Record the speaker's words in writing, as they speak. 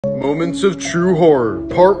Moments of True Horror,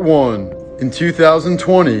 Part 1. In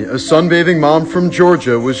 2020, a sunbathing mom from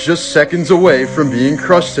Georgia was just seconds away from being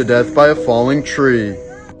crushed to death by a falling tree.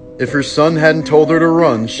 If her son hadn't told her to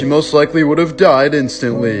run, she most likely would have died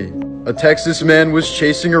instantly. A Texas man was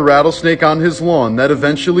chasing a rattlesnake on his lawn that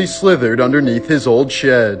eventually slithered underneath his old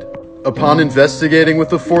shed. Upon investigating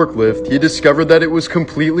with a forklift, he discovered that it was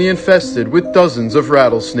completely infested with dozens of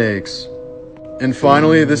rattlesnakes. And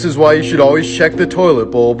finally, this is why you should always check the toilet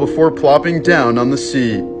bowl before plopping down on the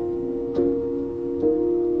seat.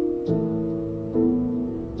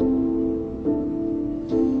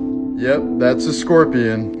 Yep, that's a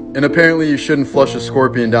scorpion. And apparently you shouldn't flush a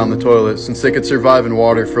scorpion down the toilet since they could survive in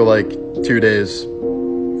water for like 2 days.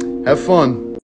 Have fun.